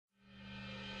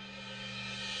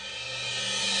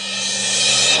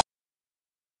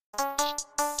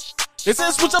It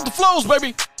says switch up the flows,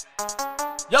 baby.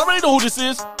 Y'all already know who this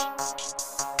is.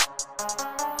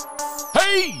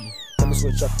 Hey! I'ma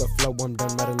switch up the flow, I'm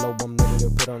done at a low, I'm ready to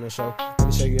put on a show. Let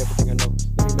me show you everything I know.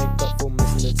 Let me make up for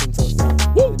missing the 10 toes down.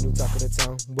 Woo! The new talk of the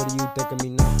town. What do you think of me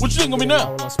now? What you think of me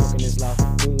now? While I'm smoking this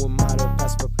loud. Doing with my other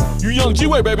pass for pound. You young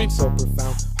G-Way, baby. So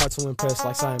profound, hard to impress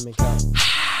like Simon Cowell.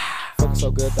 Fucking so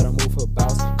good that I move her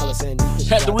bounce. Call her Sandy.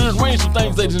 Had to rearrange some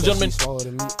things, ladies and gentlemen. Swallow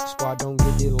the meat. Squad don't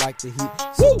get it like the heat.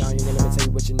 Sit down, you're gonna tell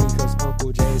you what you need, cause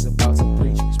Uncle Jay is about to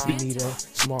preach. We need a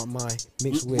smart mind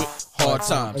mixed with hard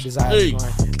times. A desire Hey.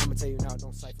 mind. I'ma tell you now,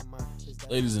 don't cipher mine.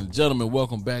 Ladies and gentlemen,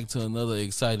 welcome back to another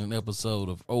exciting episode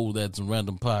of Oh That's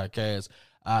Random Podcast.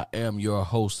 I am your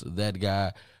host, that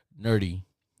guy, Nerdy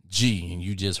G, and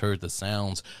you just heard the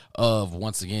sounds of,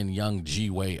 once again, young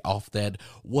G-Way off that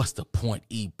What's the Point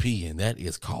EP, and that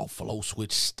is called Flow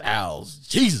Switch Styles.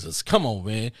 Jesus, come on,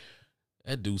 man.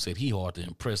 That dude said he hard to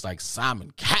impress like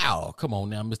Simon Cowell. Come on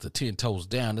now, Mr. 10 Toes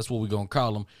Down. That's what we're going to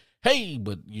call him. Hey,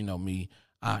 but you know me,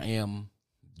 I am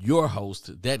your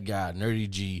host, that guy, Nerdy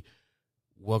G.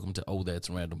 Welcome to Oh That's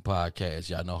Random Podcast.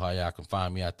 Y'all know how y'all can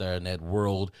find me out there in that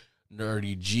world.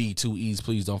 Nerdy G, 2 E's.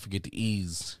 Please don't forget the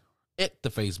E's at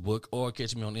the Facebook, or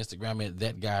catch me on Instagram at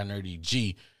that guy Nerdy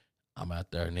G. I'm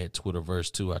out there in that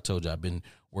Twitterverse too. I told you I've been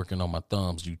working on my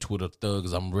thumbs. You Twitter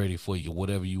thugs, I'm ready for you.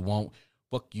 Whatever you want,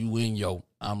 fuck you in yo.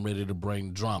 I'm ready to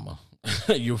bring drama.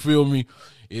 You feel me?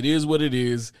 It is what it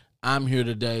is. I'm here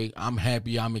today. I'm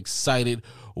happy. I'm excited.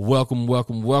 Welcome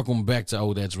back to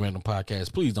Oh That's Random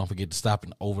Podcast. Please don't forget to stop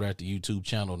over at the YouTube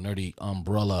channel, Nerdy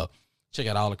Umbrella. Check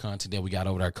out all the content that we got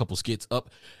over there. A couple skits up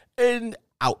and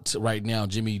out right now.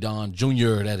 Jimmy Don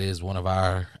Jr., that is one of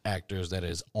our actors that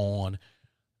is on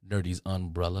Nerdy's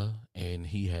Umbrella, and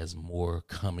he has more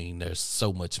coming. There's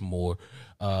so much more.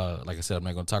 Like I said, I'm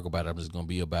not going to talk about it. I'm just going to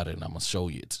be about it, and I'm going to show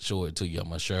it to you. I'm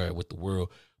going to share it with the world.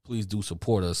 Please do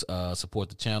support us. Support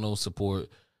the channel. Support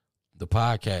the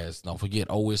podcast. Don't forget,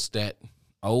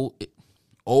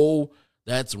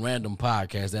 That's Random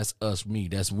Podcast. That's us, me.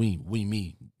 That's we,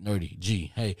 me, Nerdy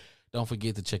G. Hey, don't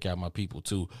forget to check out my people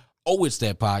too. Oh, it's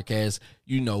that podcast.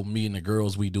 You know, me and the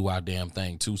girls, we do our damn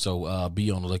thing too. So be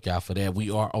on the lookout for that.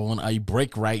 We are on a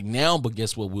break right now, but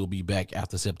guess what? We'll be back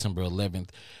after September 11th.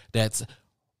 That's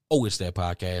Oh, it's that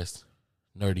podcast.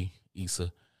 Nerdy,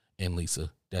 Issa, and Lisa.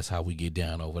 That's how we get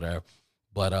down over there.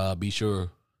 But be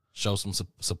sure, show some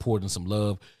support and some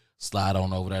love. Slide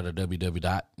on over there to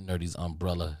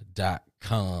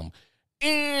www.nerdysumbrella.com.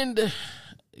 And,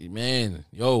 man,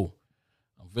 yo,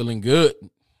 I'm feeling good.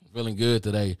 Feeling good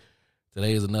today.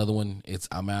 Today is another one.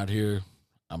 I'm out here.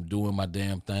 I'm doing my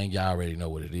damn thing. Y'all already know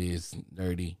what it is.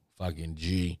 Nerdy fucking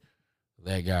G.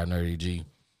 That guy, Nerdy G.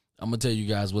 I'm going to tell you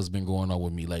guys what's been going on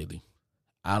with me lately.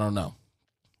 I don't know.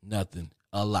 Nothing.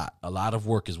 A lot of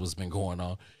work is what's been going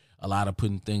on. A lot of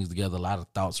putting things together. A lot of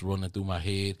thoughts running through my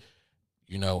head.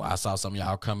 You know, I saw some of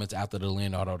y'all comments after the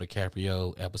Leonardo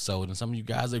DiCaprio episode, and some of you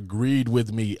guys agreed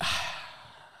with me.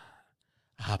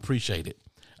 I appreciate it.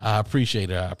 I think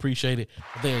I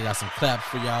got some claps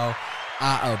for y'all.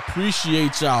 I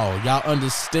appreciate y'all. Y'all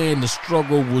understand the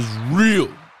struggle was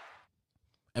real.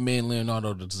 And man,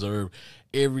 Leonardo deserved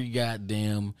every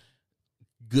goddamn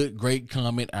great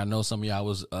comment. I know some of y'all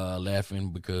was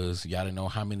laughing because y'all didn't know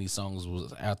how many songs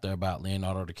was out there about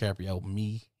Leonardo DiCaprio.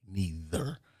 Me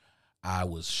neither. I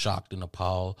was shocked and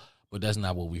appalled, but that's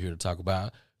not what we're here to talk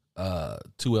about.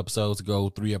 2 episodes ago,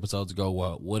 3 episodes ago,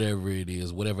 whatever it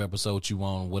is, whatever episode you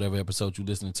on, whatever episode you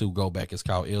listening to, go back. It's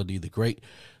called LD the Great.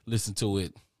 Listen to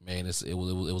it, man. It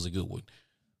was a good one.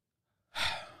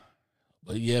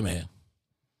 But yeah, man,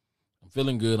 I'm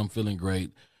feeling good. I'm feeling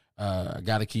great. I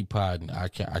gotta keep podding. I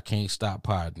can't stop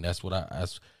podding. That's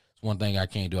one thing I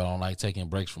can't do. I don't like taking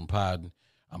breaks from podding.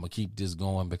 I'm gonna keep this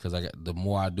going because the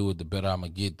more I do it, the better I'm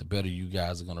gonna get. The better you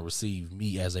guys are gonna receive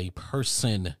me as a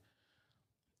person.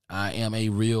 I am a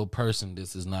real person.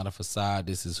 This is not a facade.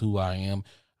 This is who I am.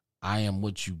 I am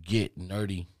what you get,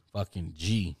 Nerdy fucking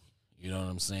G. You know what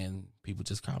I'm saying? People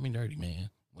just call me Nerdy, man.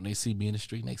 When they see me in the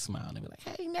street, they smile. They be like,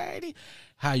 hey, Nerdy.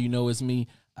 How you know it's me?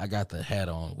 I got the hat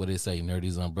on. What they say,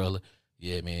 Nerdy's Umbrella?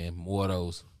 Yeah, man, more of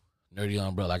those. Nerdy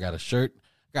Umbrella. I got a shirt.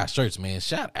 I got shirts, man.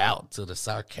 Shout out to the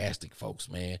sarcastic folks,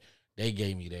 man. They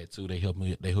gave me that, too. They hooked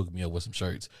me up with some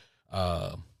shirts.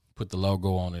 Put the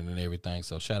logo on it and everything.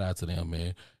 So shout out to them,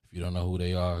 man. If you don't know who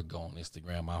they are, go on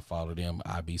Instagram. I follow them.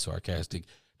 I be sarcastic.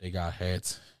 They got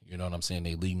hats. You know what I'm saying?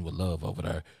 They leading with love over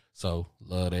there. So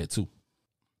love that too.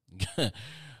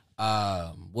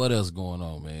 What else going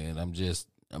on, man?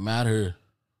 I'm out here.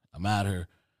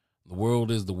 The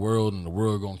world is the world, and the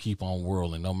world gonna keep on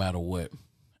whirling no matter what.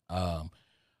 I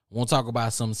want to talk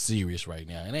about something serious right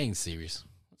now. It ain't serious.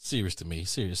 serious to me.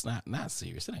 Serious, not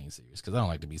serious. It ain't serious because I don't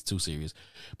like to be too serious.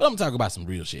 But I'm talking about some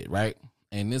real shit, right?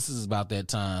 And this is about that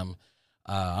time.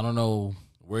 I don't know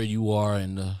where you are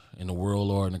in the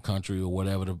world or in the country or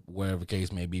whatever the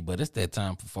case may be, but it's that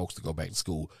time for folks to go back to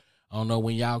school. I don't know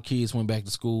when y'all kids went back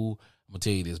to school. I'm gonna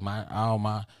tell you this: my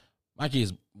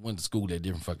kids went to school at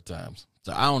different fucking times,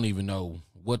 so I don't even know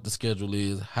what the schedule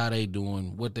is, how they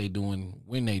doing, what they doing,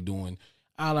 when they doing.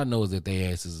 All I know is that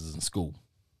they asses is in school.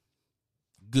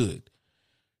 Good.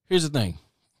 Here's the thing,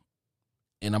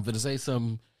 and I'm gonna say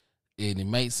something, and it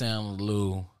might sound a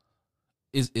little.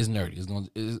 It's nerdy.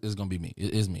 It's gonna be me.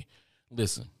 It's me.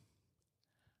 Listen,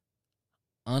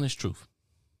 honest truth.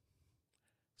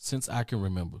 Since I can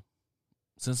remember,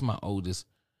 since my oldest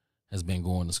has been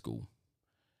going to school,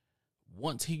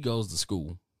 once he goes to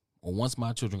school, or once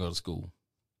my children go to school,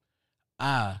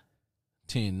 I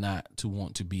tend not to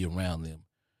want to be around them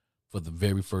for the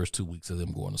very first 2 weeks of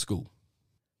them going to school.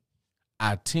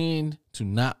 I tend to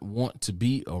not want to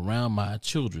be around my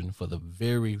children for the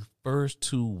very first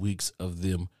 2 weeks of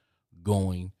them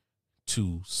going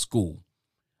to school.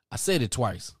 I said it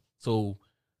twice, so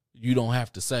you don't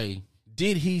have to say,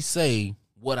 did he say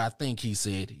what I think he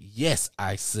said? Yes,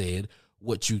 I said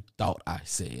what you thought I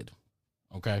said.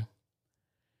 Okay?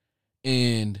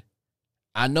 And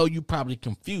I know you probably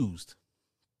confused.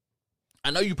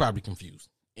 And you're probably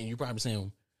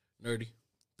saying, Nerdy,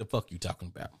 the fuck you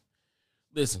talking about?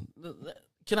 Listen,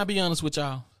 can I be honest with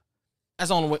y'all? That's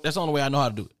the only way I know how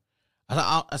to do it.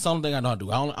 That's the only thing I know how to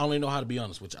do. I only know how to be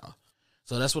honest with y'all.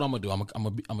 So that's what I'm gonna do. I'm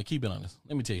gonna keep it honest.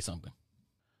 Let me tell you something.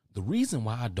 The reason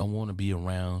why I don't want to be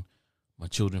around my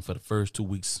children for the first 2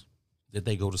 weeks that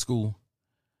they go to school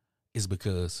is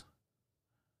because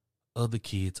other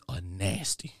kids are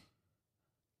nasty.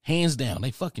 Hands down,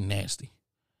 they fucking nasty.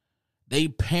 They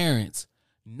parents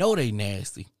know they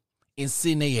nasty and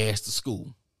send their ass to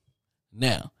school.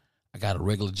 Now, I got a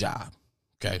regular job,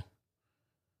 okay?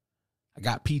 I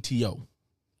got PTO,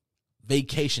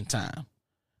 vacation time,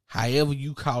 however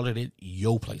you call it at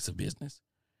your place of business.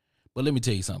 But let me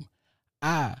tell you something.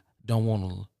 I don't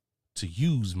want to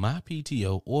use my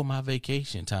PTO or my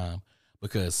vacation time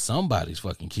because somebody's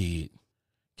fucking kid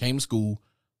came to school,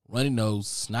 runny nose,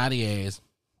 snotty ass,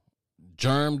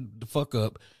 germed the fuck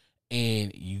up,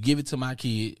 and you give it to my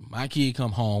kid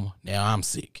come home, now I'm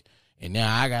sick. And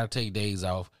now I gotta take days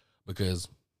off because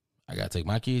I gotta take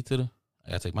my kid to the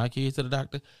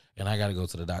doctor, and I gotta go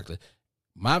to the doctor.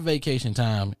 My vacation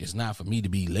time is not for me to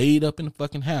be laid up in the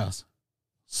fucking house,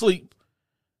 sleep,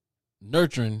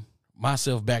 nurturing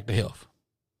myself back to health.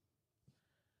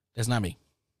 That's not me.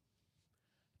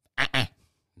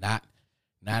 Not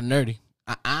Nerdy.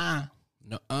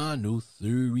 No,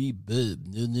 sorry, bub.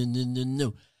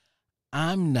 No.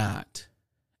 I'm not,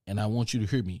 and I want you to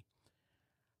hear me.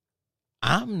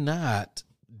 I'm not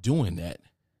doing that.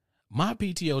 My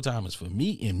PTO time is for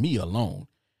me and me alone.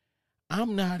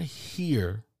 I'm not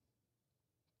here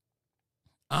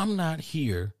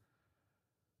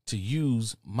to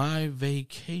use my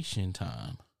vacation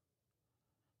time.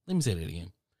 Let me say that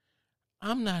again.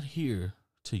 I'm not here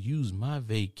to use my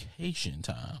vacation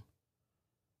time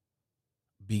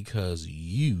because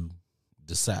you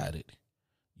decided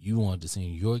you wanted to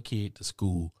send your kid to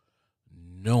school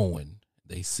knowing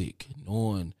they sick,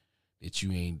 knowing that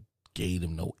you ain't gave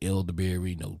them no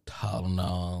elderberry, no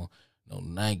Tylenol, no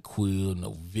NyQuil,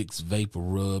 no Vicks Vapor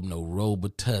Rub, no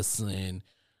Robitussin,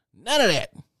 none of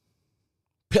that.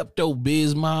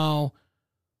 Pepto-Bismol.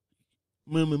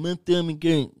 Mama, my tummy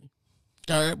gang.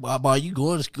 All right, boy, you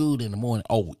going to school in the morning.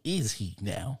 Oh, is he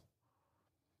now?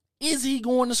 Is he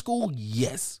going to school?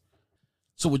 Yes.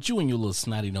 So with you and your little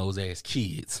snotty nose ass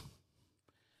kids,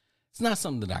 it's not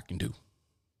something that I can do.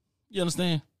 You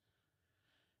understand?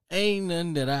 Ain't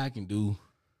nothing that I can do,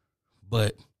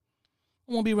 but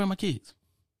I want to be around my kids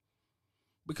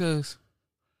because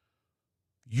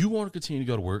you want to continue to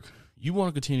go to work. You want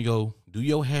to continue to go do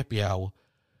your happy hour,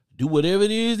 do whatever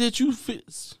it is that you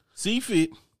see fit,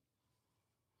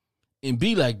 and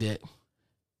be like that.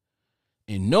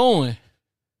 And knowing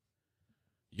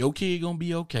your kid gonna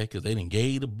be okay because they didn't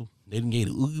gave the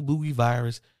oogie boogie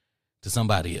virus to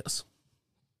somebody else.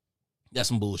 That's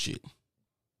some bullshit.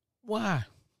 Why?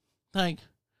 Like,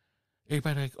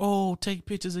 everybody like, oh, take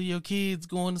pictures of your kids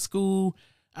going to school.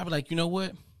 I be like, you know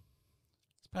what?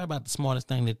 It's probably about the smartest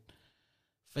thing that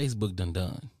Facebook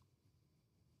done.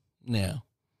 Now,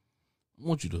 I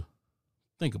want you to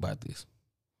think about this.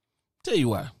 Tell you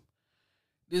why.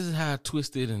 This is how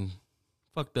twisted and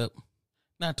fucked up.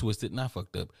 Not twisted, not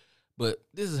fucked up. But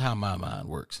this is how my mind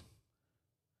works.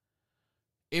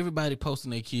 Everybody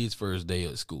posting their kids' first day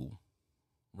of school.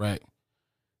 Right?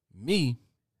 Me,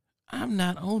 I'm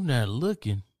not on there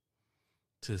looking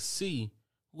to see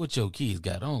what your kids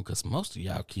got on, because most of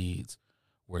y'all kids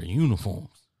wear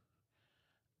uniforms.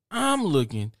 I'm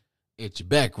looking at your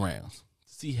backgrounds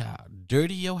to see how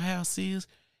dirty your house is,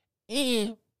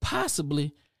 and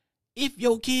possibly if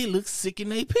your kid looks sick in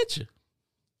their picture.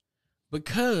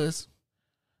 Because,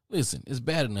 listen, it's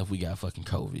bad enough we got fucking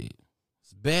COVID.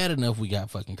 It's bad enough we got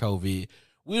fucking COVID.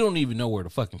 We don't even know where the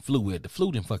fucking flu is. The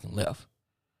flu done fucking left.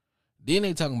 Then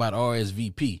they talking about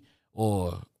RSVP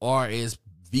or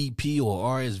RSVP or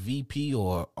RSVP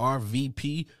or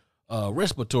RVP,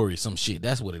 respiratory some shit.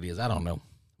 That's what it is. I don't know.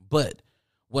 But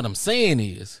what I'm saying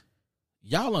is,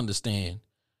 y'all understand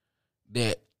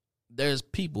that there's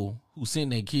people who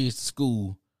send their kids to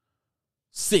school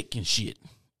sick and shit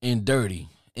and dirty,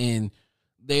 and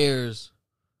there's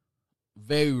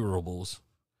variables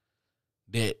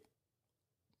that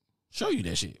show you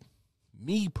that shit.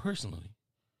 Me personally,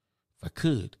 if I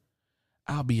could,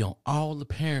 I'll be on all the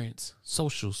parents'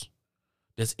 socials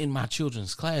that's in my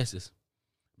children's classes,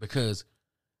 because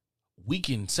we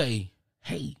can say,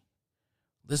 hey,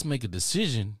 let's make a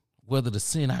decision whether to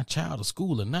send our child to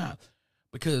school or not.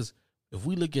 Because if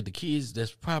we look at the kids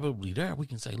that's probably there, we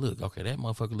can say, look, okay, that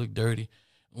motherfucker look dirty.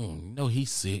 No,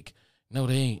 he's sick. No,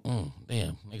 they ain't.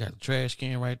 Damn, they got the trash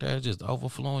can right there just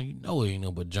overflowing. You know, it ain't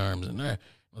no but germs in there.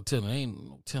 No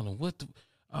telling what the.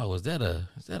 Oh, is that a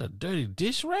dirty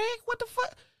dish rag? What the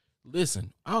fuck?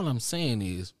 Listen, all I'm saying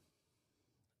is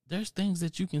there's things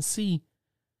that you can see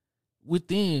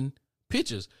within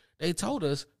pictures. They told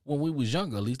us when we was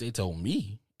younger, at least they told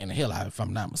me, and hell, if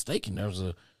I'm not mistaken, there was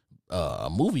a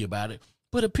movie about it,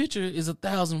 but a picture is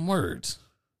 1,000 words.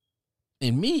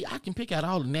 And me, I can pick out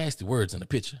all the nasty words in a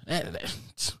picture.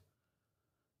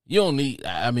 You don't need,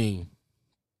 I mean,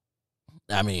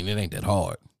 it ain't that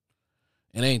hard.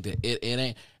 It ain't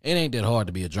that hard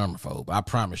to be a germaphobe. I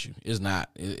promise you. It's not.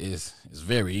 It's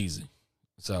very easy.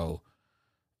 So,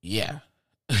 yeah.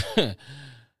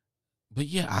 But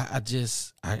yeah, I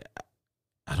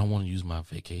don't want to use my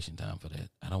vacation time for that.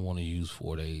 I don't want to use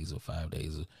 4 days or 5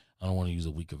 days. I don't want to use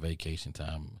a week of vacation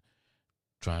time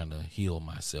trying to heal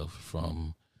myself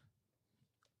from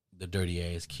the dirty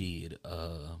ass kid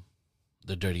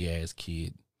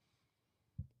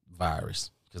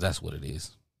virus, because that's what it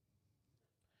is.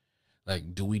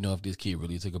 Like, do we know if this kid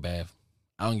really took a bath?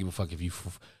 I don't give a fuck if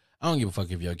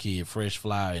your kid fresh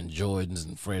fly and Jordans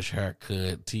and fresh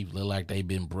haircut, teeth look like they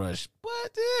been brushed.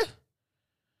 But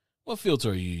what filter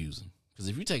are you using? Because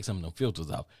if you take some of them filters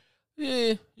off,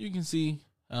 yeah, you can see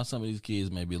how some of these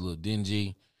kids may be a little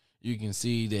dingy. You can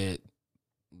see that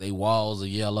they walls are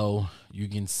yellow. You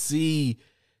can see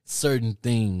certain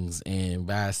things, and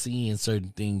by seeing certain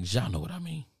things, y'all know what I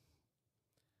mean.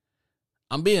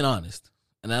 I'm being honest.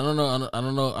 And I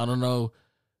don't know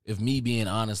if me being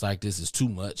honest like this is too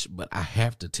much, but I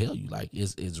have to tell you, like,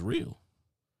 it's real.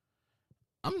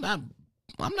 I'm not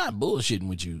bullshitting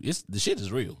with you. The shit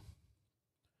is real.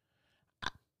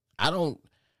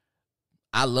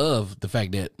 I love the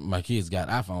fact that my kids got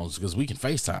iPhones because we can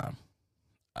FaceTime.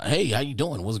 Hey, how you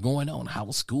doing? What's going on? How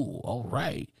was school? All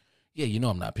right. Yeah, you know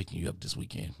I'm not picking you up this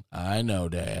weekend. I know,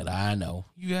 Dad. I know.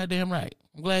 You goddamn right.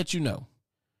 I'm glad you know.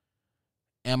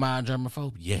 Am I a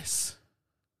germaphobe? Yes.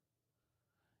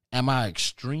 Am I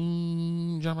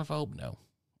extreme germaphobe? No,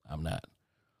 I'm not.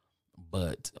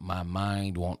 But my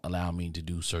mind won't allow me to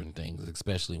do certain things,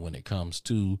 especially when it comes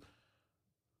to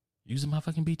using my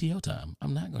fucking PTO time.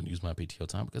 I'm not going to use my PTO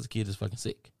time because the kid is fucking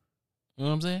sick. You know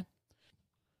what I'm saying?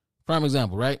 Prime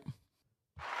example, right?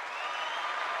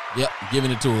 Yep, giving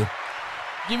it to her.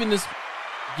 Giving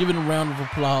a round of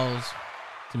applause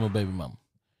to my baby mama.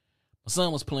 My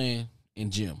son was playing in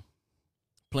gym,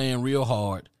 playing real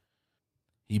hard.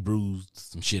 He bruised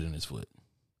some shit in his foot.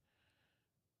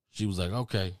 She was like,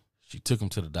 okay. She took him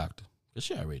to the doctor, because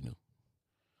she already knew.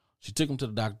 She took him to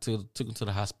the doctor, took him to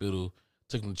the hospital,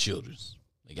 took him to Children's.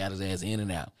 They got his ass in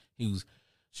and out.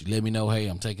 She let me know, hey,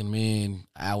 I'm taking him in. An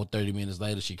hour, 30 minutes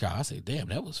later, she called. I said, damn,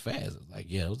 that was fast. I was like,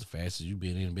 yeah, that was the fastest you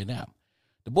been in and been out.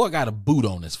 The boy got a boot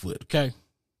on his foot, okay?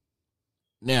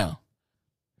 Now,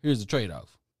 here's the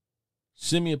trade-off.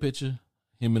 Send me a picture,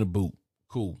 him in a boot.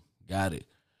 Cool, got it.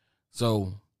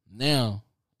 So now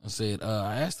I said,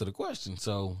 I asked her the question,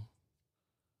 so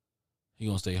he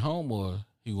gonna stay home or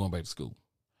he going back to school?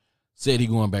 Said he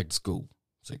going back to school.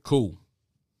 I said, cool.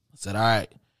 I said, all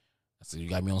right. I said, you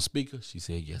got me on speaker? She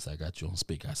said, yes, I got you on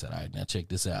speaker. I said, all right, now check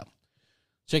this out.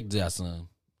 Check this out, son.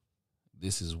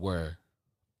 This is where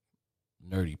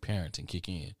nerdy parenting kick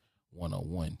in.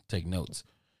 101. Take notes.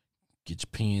 Get your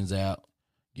pens out.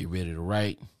 Get ready to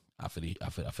write. I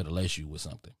finna lace you with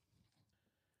something.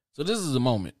 So this is a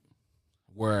moment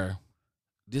where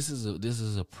this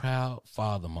is a proud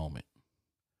father moment.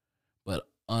 But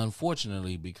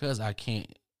unfortunately, because I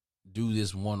can't do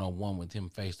this one-on-one with him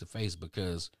face to face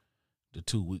because the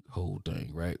 2-week hold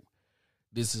thing, right?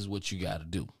 This is what you got to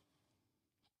do.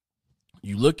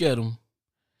 You look at him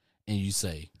and you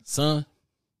say, son,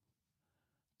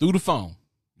 through the phone,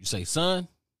 you say, son,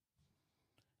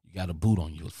 you got a boot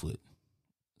on your foot.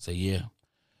 Say, yeah.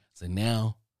 Say,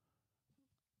 now,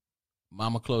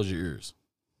 mama, close your ears.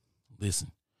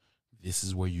 Listen, this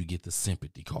is where you get the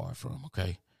sympathy card from,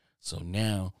 okay? So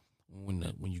now, when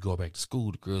you go back to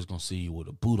school, the girl's going to see you with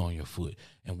a boot on your foot.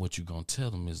 And what you going to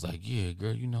tell them is like, yeah,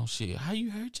 girl, you know, shit, how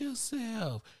you hurt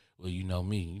yourself? Well, you know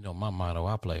me. You know my motto,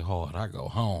 I play hard. I go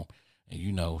home. And,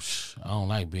 you know, I don't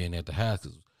like being at the house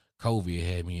because COVID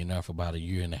had me in there for about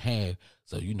 1.5 years.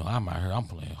 So, you know, I'm out here. I'm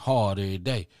playing hard every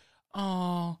day.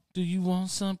 Oh, do you want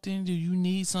something? Do you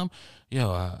need something? Yo,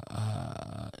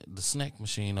 the snack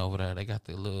machine over there, they got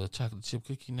the little chocolate chip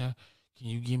cookie now. Can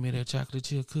you give me that chocolate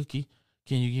chip cookie?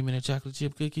 Can you give me that chocolate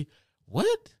chip cookie?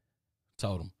 What?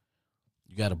 Told him,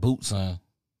 you got a boot, son.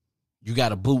 You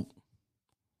got a boot.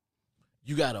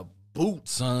 You got a boot,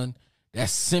 son.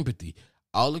 That's sympathy.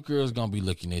 All the girls gonna be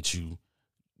looking at you.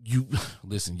 You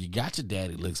listen, you got your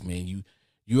daddy looks, man.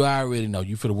 You already know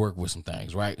you finna work with some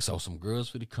things, right? So some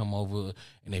girls finna come over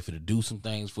and they finna do some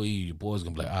things for you. Your boy's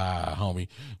gonna be like, homie,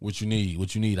 what you need?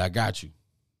 What you need? I got you.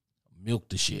 Milk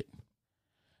the shit.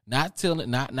 Not telling,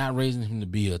 not raising him to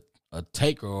be a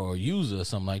taker or a user or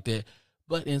something like that.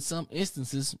 But in some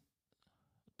instances,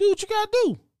 do what you gotta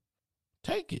do.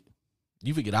 Take it.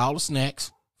 You forget all the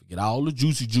snacks, forget all the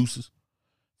juicy juices,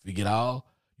 forget all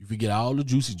the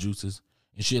juicy juices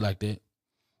and shit like that.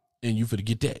 And you finna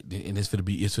get that. And it's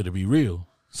finna be real.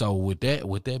 So with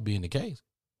that being the case,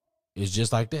 it's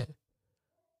just like that.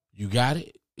 You got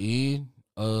it in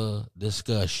a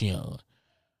discussion.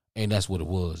 And that's what it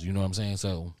was. You know what I'm saying?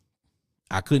 So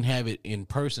I couldn't have it in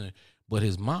person, but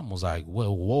his mom was like,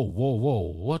 well,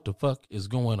 whoa, what the fuck is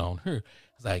going on here?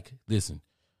 It's like, listen,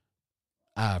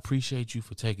 I appreciate you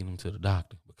for taking him to the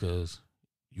doctor because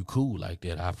you cool like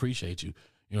that. I appreciate you.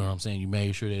 You know what I'm saying? You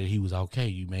made sure that he was okay.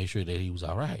 You made sure that he was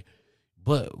all right.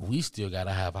 But we still got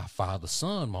to have our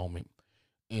father-son moment.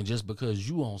 And just because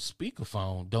you on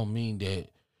speakerphone don't mean that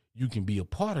you can be a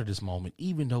part of this moment,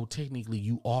 even though technically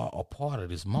you are a part of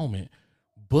this moment.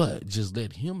 But just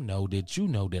let him know that you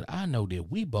know that I know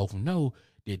that we both know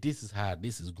that this is how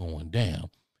this is going down.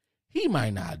 He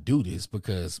might not do this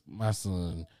because my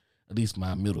son, at least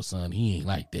my middle son, he ain't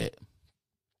like that.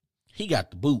 He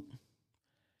got the boot.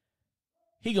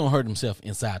 He gonna hurt himself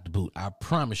inside the boot. I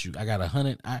promise you. I got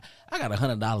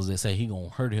 $100 that say he gonna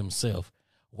hurt himself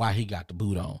while he got the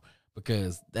boot on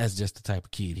because that's just the type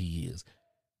of kid he is.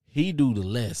 He do the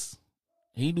least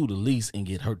and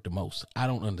get hurt the most. I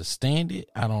don't understand it.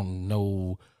 I don't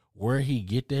know where he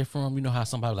get that from. You know how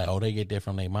somebody like, oh, they get that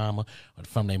from their mama or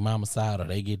from their mama's side or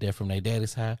they get that from their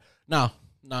daddy's side. No,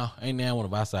 ain't that one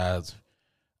of our sides.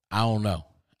 I don't know.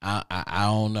 I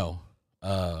don't know.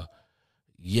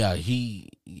 Yeah, he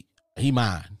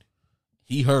mine.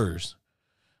 He hers.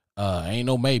 Ain't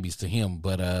no maybes to him,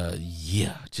 but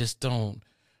yeah, just don't.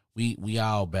 We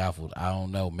all baffled. I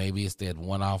don't know. Maybe it's that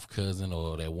one-off cousin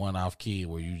or that one-off kid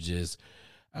where you just,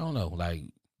 I don't know. Like,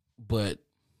 but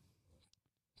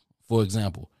for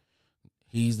example,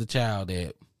 he's the child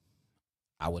that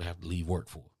I would have to leave work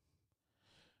for.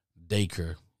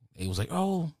 Daycare. It was like,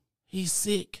 oh, he's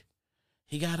sick.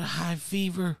 He got a high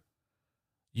fever.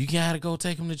 You got to go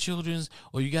take him to Children's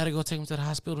or you got to go take him to the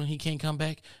hospital and he can't come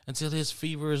back until his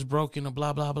fever is broken or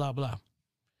blah, blah, blah, blah.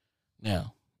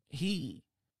 Now, he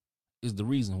is the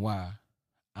reason why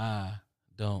I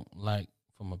don't like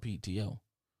for my PTO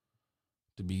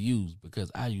to be used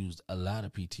because I used a lot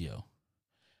of PTO.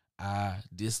 I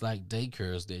dislike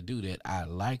daycares that do that. I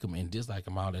like them and dislike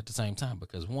them all at the same time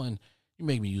because one, you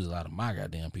make me use a lot of my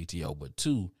goddamn PTO, but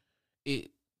two, it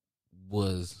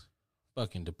was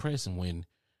fucking depressing when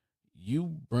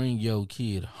you bring your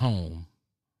kid home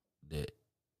that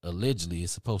allegedly is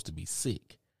supposed to be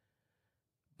sick,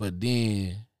 but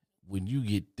then when you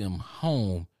get them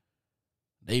home,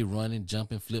 they running,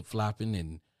 jumping, flip-flopping,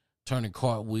 and turning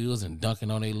cartwheels and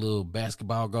dunking on a little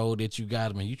basketball goal that you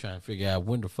got him, and you trying to figure out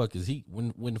when the fuck is he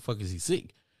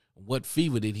sick? What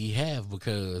fever did he have?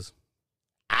 Because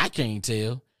I can't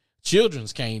tell.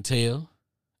 Children's can't tell.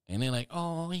 And they're like,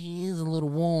 oh, he is a little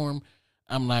warm.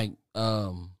 I'm like,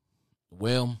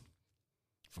 well,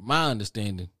 from my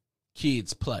understanding,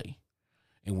 kids play.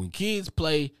 And when kids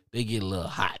play, they get a little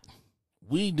hot.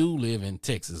 We do live in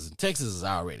Texas, and Texas is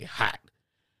already hot.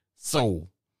 So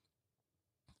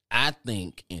I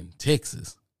think in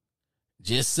Texas,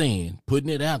 Just saying, putting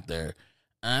it out there.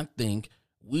 I think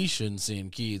we shouldn't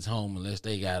send kids home unless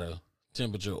they got a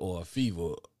temperature or a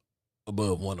fever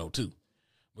above 102.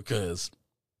 Because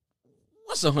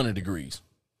what's 100 degrees?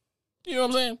 You know what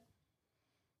I'm saying?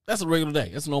 That's a regular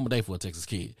day. That's a normal day for a Texas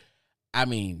kid. I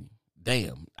mean,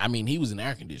 damn. I mean, he was in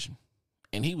air conditioning,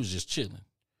 and he was just chilling.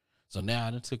 So now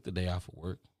I done took the day off of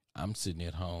work. I'm sitting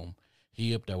at home.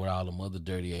 He up there with all them other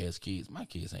dirty-ass kids. My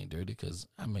kids ain't dirty because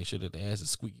I make sure that the ass is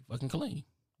squeaky fucking clean.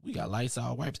 We got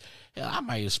Lysol wipes. Hell, I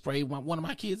might have sprayed one of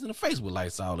my kids in the face with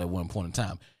Lysol at one point in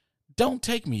time. Don't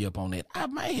take me up on that. I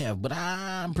may have, but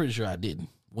I'm pretty sure I didn't.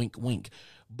 Wink, wink.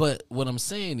 But what I'm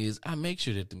saying is I make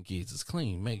sure that them kids is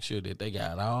clean. Make sure that they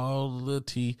got all the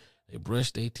teeth. They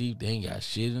brush their teeth. They ain't got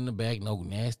shit in the back. No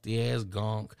nasty-ass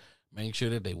gunk. Make sure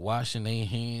that they washing their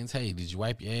hands. Hey, did you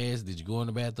wipe your ass? Did you go in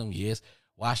the bathroom? Yes.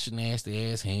 Wash your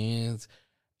nasty-ass hands.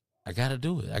 I got to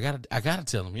do it. I gotta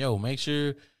tell them, yo, make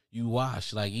sure you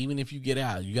wash. Like, even if you get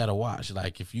out, you got to wash.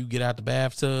 Like, if you get out the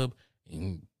bathtub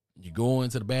and you go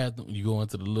into the bathroom, you go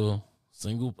into the little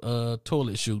single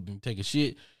toilet chute and take a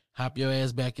shit, hop your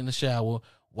ass back in the shower,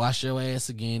 wash your ass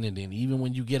again, and then even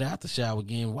when you get out the shower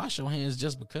again, wash your hands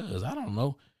just because. I don't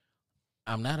know.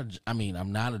 I'm not a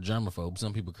germaphobe.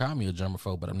 Some people call me a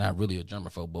germaphobe, but I'm not really a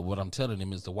germaphobe. But what I'm telling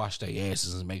them is to wash their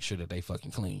asses and make sure that they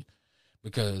fucking clean.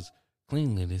 Because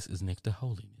cleanliness is next to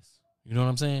holiness. You know what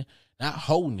I'm saying? Not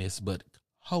wholeness, but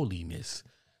holiness.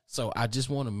 So I just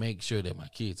want to make sure that my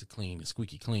kids are clean and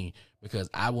squeaky clean because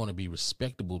I want to be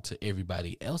respectable to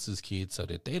everybody else's kids so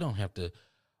that they don't have to,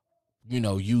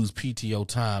 use PTO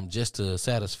time just to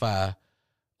satisfy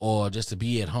or just to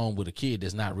be at home with a kid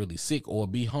that's not really sick, or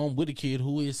be home with a kid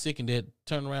who is sick and that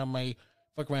turn around might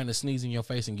fuck around and sneeze in your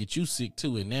face and get you sick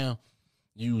too. And now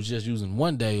you was just using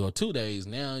 1 day or 2 days.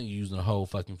 Now you're using a whole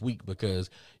fucking week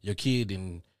because your kid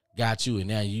done got you, and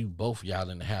now you both y'all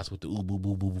in the house with the boo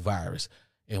boo boo virus.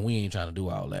 And we ain't trying to do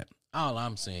all that. All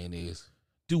I'm saying is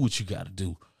do what you got to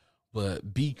do,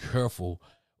 but be careful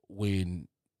when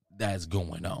that's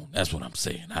going on. That's what I'm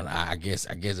saying. I guess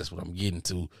that's what I'm getting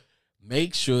to.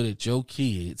 Make sure that your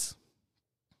kids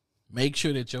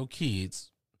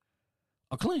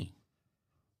are clean.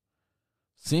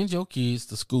 Send your kids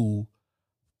to school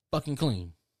fucking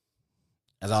clean.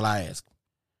 That's all I ask.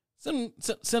 Send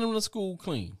them to school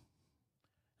clean.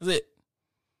 That's it.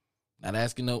 Not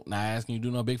asking you to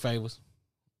do no big favors.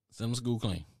 Send them to school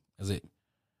clean. That's it.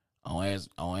 I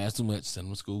don't ask too much. Send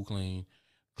them to school clean.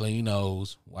 Clean your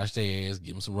nose. Wash their ass.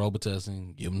 Give them some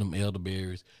Robitussin. Give them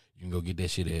elderberries. You can go get that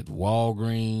shit at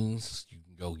Walgreens. You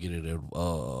can go get it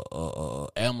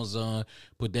at Amazon.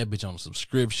 Put that bitch on a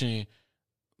subscription.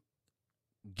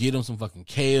 Get them some fucking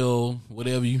kale.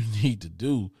 Whatever you need to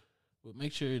do. But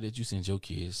make sure that you send your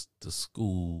kids to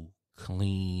school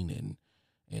clean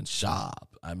and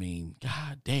sharp. I mean,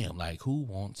 god damn, like, who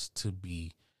wants to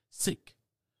be sick?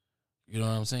 You know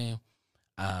what I'm saying?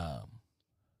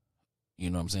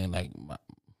 You know what I'm saying? Like,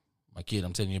 my kid,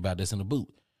 I'm telling you about this in the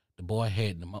boot. The boy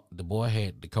had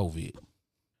the COVID.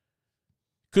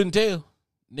 Couldn't tell.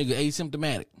 Nigga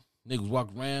asymptomatic. Nigga was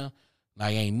walking around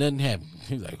like ain't nothing happened.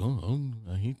 He's like,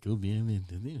 I hate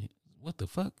COVID. What the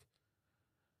fuck?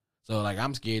 So, like,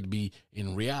 I'm scared to be,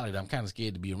 in reality, I'm kind of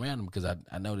scared to be around him because I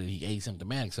know that he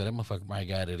asymptomatic. So that motherfucker might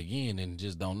got it again and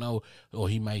just don't know. Or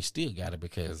he might still got it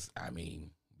because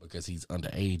he's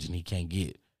underage and he can't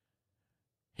get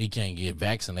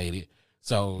vaccinated.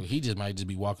 So he just might just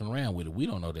be walking around with it. We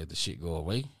don't know that the shit go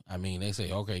away. I mean, they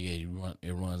say, okay, yeah,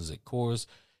 it runs its course.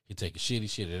 He take a shit, he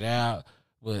shit it out.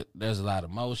 But there's a lot of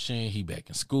motion. He back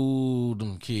in school.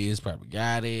 Them kids probably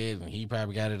got it, and he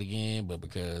probably got it again. But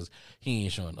because he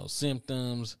ain't showing no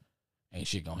symptoms, ain't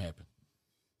shit gonna happen.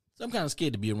 So I'm kind of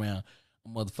scared to be around a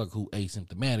motherfucker who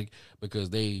asymptomatic because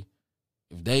because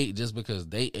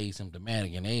they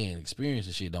asymptomatic and they ain't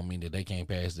experiencing shit don't mean that they can't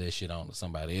pass that shit on to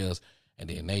somebody else. And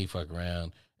then they fuck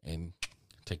around and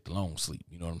take the long sleep.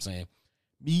 You know what I'm saying?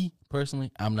 Me,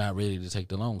 personally, I'm not ready to take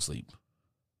the long sleep.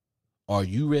 Are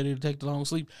you ready to take the long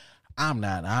sleep? I'm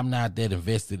not. I'm not that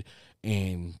invested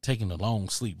in taking the long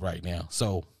sleep right now.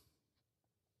 So,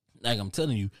 like I'm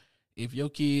telling you, if your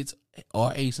kids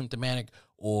are asymptomatic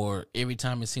or every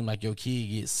time it seems like your kid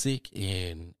gets sick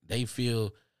and they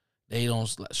feel they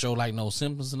don't show like no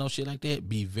symptoms and no shit like that,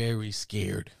 be very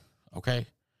scared, okay?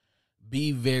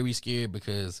 Be very scared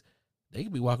because they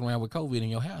could be walking around with COVID in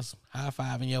your house,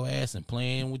 high-fiving your ass and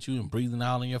playing with you and breathing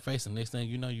all in your face, and next thing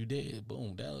you know, you dead.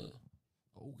 Boom, duh.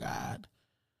 Oh, God.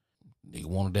 Nigga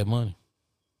wanted that money.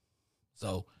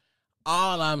 So,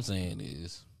 all I'm saying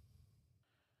is,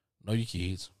 know your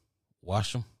kids,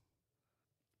 wash them,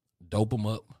 dope them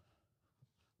up,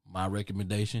 my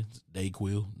recommendations: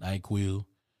 Dayquil, NyQuil,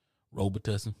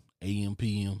 Robitussin, AM,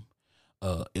 PM,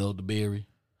 elderberry,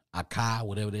 Acai,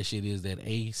 whatever that shit is, that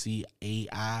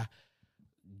ACAI.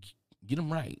 Get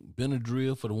them right.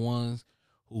 Benadryl for the ones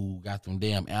who got them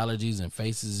damn allergies and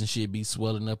faces and shit be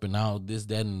swelling up and all this,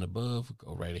 that, and above.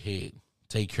 Go right ahead.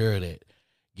 Take care of that.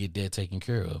 Get that taken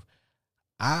care of.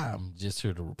 I'm just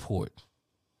here to report.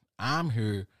 I'm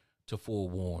here to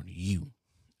forewarn you.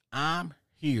 I'm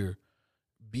here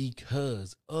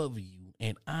because of you,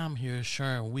 and I'm here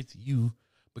sharing with you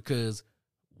because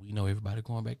we know everybody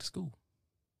going back to school.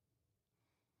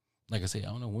 Like I said, I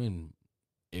don't know when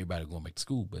everybody going back to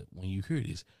school, but when you hear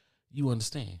this, you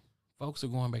understand. Folks are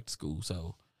going back to school,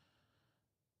 so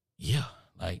yeah,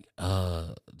 like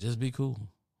just be cool.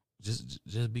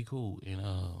 Just be cool and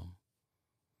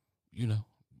you know,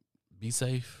 be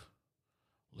safe.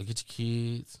 Look at your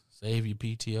kids. Save your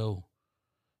PTO.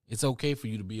 It's okay for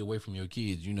you to be away from your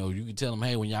kids. You know, you can tell them,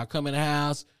 hey, when y'all come in the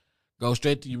house, go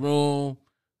straight to your room,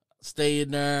 stay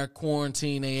in there,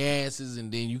 quarantine their asses,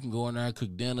 and then you can go in there and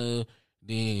cook dinner.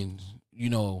 Then, you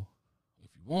know, if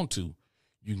you want to,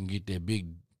 you can get that big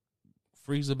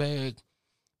freezer bag,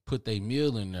 put their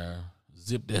meal in there,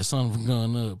 zip that son of a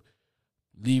gun up,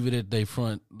 leave it at the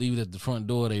front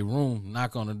door of their room,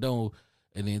 knock on the door,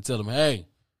 and then tell them, hey,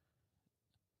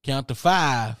 count to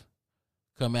 5,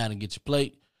 come out and get your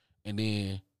plate, and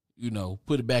then, you know,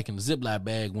 put it back in the Ziploc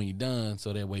bag when you're done,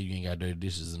 so that way you ain't got dirty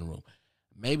dishes in the room.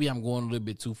 Maybe I'm going a little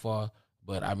bit too far,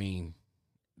 but I mean,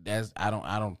 I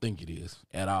don't think it is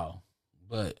at all.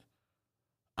 But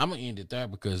I'm gonna end it there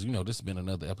because, you know, this has been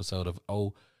another episode of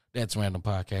That's Random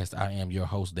Podcast. I am your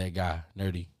host, that guy,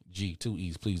 Nerdy G. 2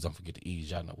 E's. Please don't forget the E's.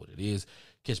 Y'all know what it is.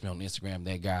 Catch me on Instagram,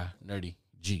 that guy, Nerdy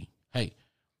G. Hey,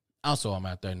 also I'm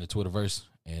out there in the Twitterverse,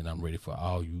 and I'm ready for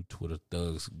all you Twitter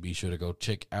thugs. Be sure to go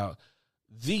check out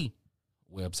the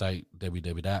website,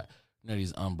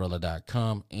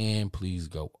 www.nerdysumbrella.com, and please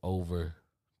go over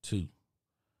to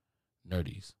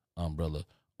Nerdy's Umbrella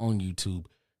on YouTube.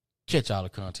 Catch all the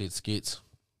content, skits,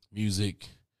 music,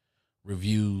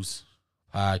 reviews,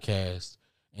 podcasts,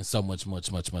 and so much more.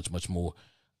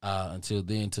 Until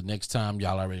then, till next time,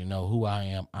 y'all already know who I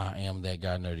am. I am that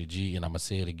guy, Nerdy G, and I'm going to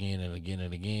say it again and again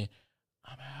and again.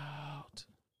 I'm out.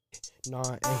 Nah,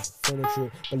 I ain't for the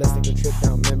trip, but let's take a trip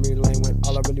down memory lane when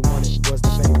all I really wanted was the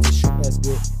fame. To shoot as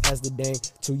good as the Dame.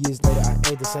 2 years later, I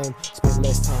ain't the same. Spend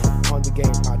less time on the game.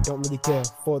 I don't really care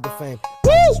for the fame. Woo!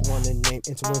 I just want a name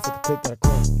into win for the click that I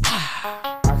claim.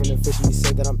 I can officially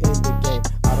say that I'm in the game.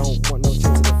 I don't want no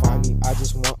chain to define me. I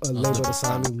just want a label to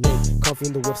sign me. Name comfy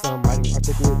in the whips that I'm riding.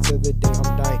 Articulate to the day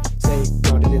I'm dying. Stay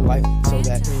grounded in life so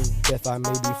that in death I may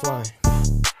be flying.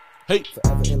 Hey.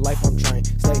 Forever in life I'm trying.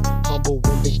 Stay humble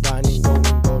when big dining. Going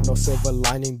gold, no silver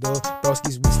lining. The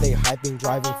broskies we stay hyping.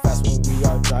 Driving fast when we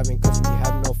are driving. Cause we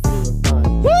have no fear of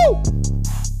dying. Woo!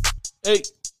 Hey.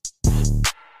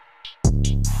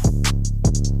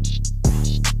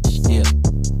 Yeah.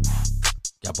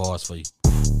 Got bars for you.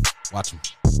 Watch them.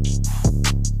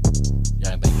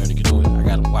 Y'all ain't think Nerdy can do it? I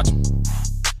got him. Watch him.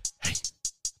 Hey.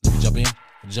 Let me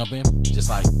jump in. Just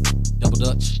like double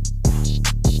dutch.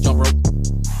 Jump rope.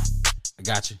 I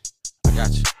got you.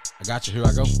 Here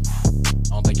I go. I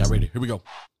don't think y'all ready. Here we go.